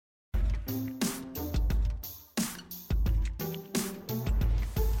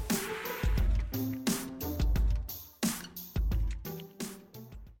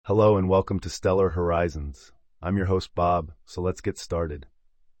Hello and welcome to Stellar Horizons. I'm your host Bob, so let's get started.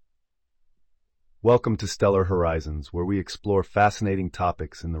 Welcome to Stellar Horizons, where we explore fascinating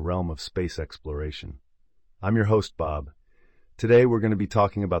topics in the realm of space exploration. I'm your host Bob. Today we're going to be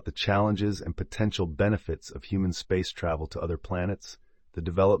talking about the challenges and potential benefits of human space travel to other planets, the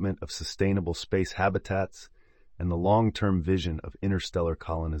development of sustainable space habitats, and the long-term vision of interstellar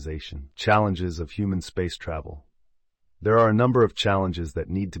colonization. Challenges of human space travel. There are a number of challenges that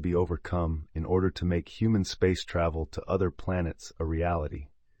need to be overcome in order to make human space travel to other planets a reality.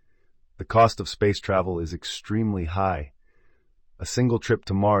 The cost of space travel is extremely high. A single trip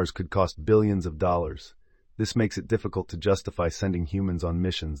to Mars could cost billions of dollars. This makes it difficult to justify sending humans on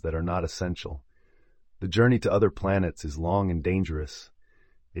missions that are not essential. The journey to other planets is long and dangerous.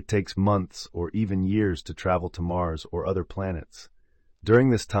 It takes months or even years to travel to Mars or other planets.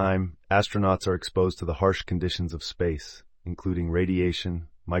 During this time, astronauts are exposed to the harsh conditions of space, including radiation,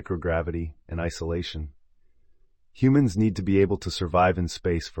 microgravity, and isolation. Humans need to be able to survive in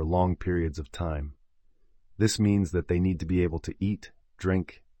space for long periods of time. This means that they need to be able to eat,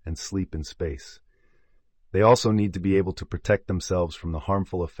 drink, and sleep in space. They also need to be able to protect themselves from the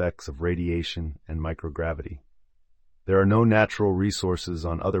harmful effects of radiation and microgravity. There are no natural resources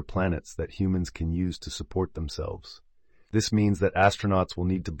on other planets that humans can use to support themselves. This means that astronauts will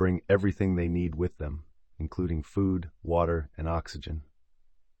need to bring everything they need with them, including food, water, and oxygen.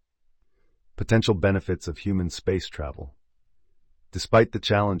 Potential benefits of human space travel. Despite the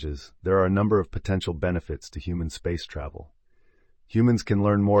challenges, there are a number of potential benefits to human space travel. Humans can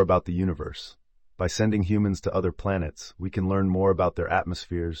learn more about the universe. By sending humans to other planets, we can learn more about their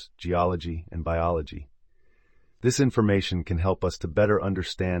atmospheres, geology, and biology. This information can help us to better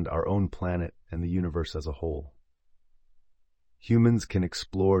understand our own planet and the universe as a whole. Humans can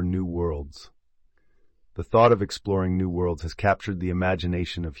explore new worlds. The thought of exploring new worlds has captured the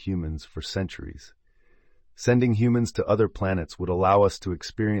imagination of humans for centuries. Sending humans to other planets would allow us to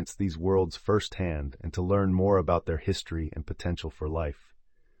experience these worlds firsthand and to learn more about their history and potential for life.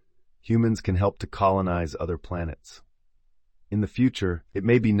 Humans can help to colonize other planets. In the future, it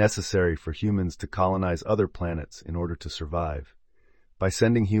may be necessary for humans to colonize other planets in order to survive. By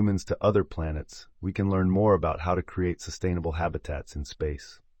sending humans to other planets, we can learn more about how to create sustainable habitats in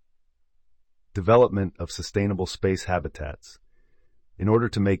space. Development of sustainable space habitats. In order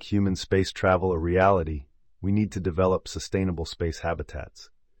to make human space travel a reality, we need to develop sustainable space habitats.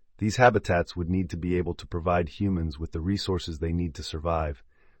 These habitats would need to be able to provide humans with the resources they need to survive,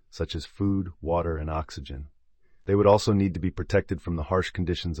 such as food, water, and oxygen. They would also need to be protected from the harsh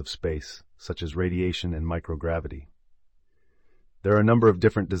conditions of space, such as radiation and microgravity. There are a number of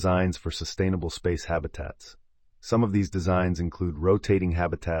different designs for sustainable space habitats. Some of these designs include rotating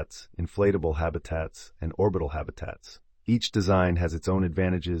habitats, inflatable habitats, and orbital habitats. Each design has its own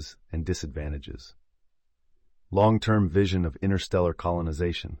advantages and disadvantages. Long-term vision of interstellar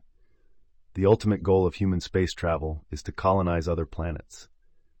colonization. The ultimate goal of human space travel is to colonize other planets.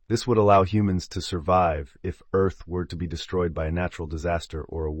 This would allow humans to survive if Earth were to be destroyed by a natural disaster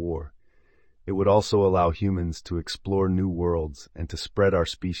or a war. It would also allow humans to explore new worlds and to spread our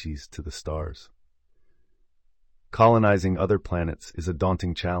species to the stars. Colonizing other planets is a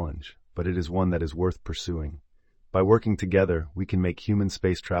daunting challenge, but it is one that is worth pursuing. By working together, we can make human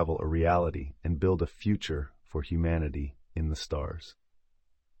space travel a reality and build a future for humanity in the stars.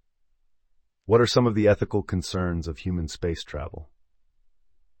 What are some of the ethical concerns of human space travel?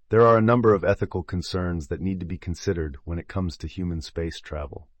 There are a number of ethical concerns that need to be considered when it comes to human space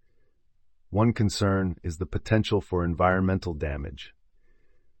travel. One concern is the potential for environmental damage.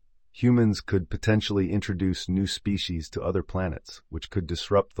 Humans could potentially introduce new species to other planets, which could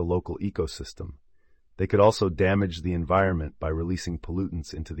disrupt the local ecosystem. They could also damage the environment by releasing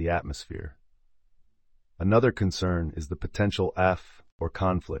pollutants into the atmosphere. Another concern is the potential or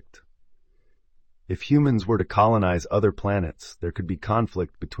conflict. If humans were to colonize other planets, there could be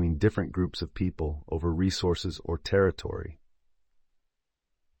conflict between different groups of people over resources or territory.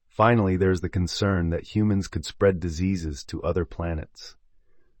 Finally, there is the concern that humans could spread diseases to other planets.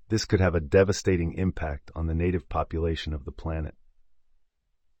 This could have a devastating impact on the native population of the planet.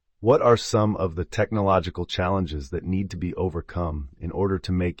 What are some of the technological challenges that need to be overcome in order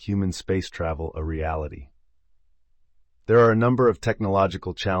to make human space travel a reality? There are a number of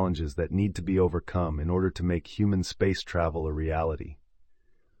technological challenges that need to be overcome in order to make human space travel a reality.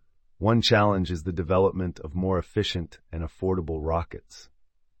 One challenge is the development of more efficient and affordable rockets.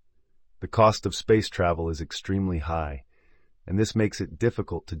 The cost of space travel is extremely high, and this makes it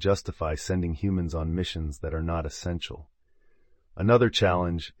difficult to justify sending humans on missions that are not essential. Another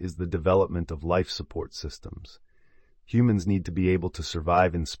challenge is the development of life support systems. Humans need to be able to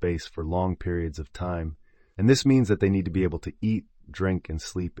survive in space for long periods of time, and this means that they need to be able to eat, drink, and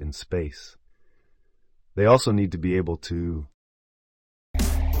sleep in space. They also need to be able to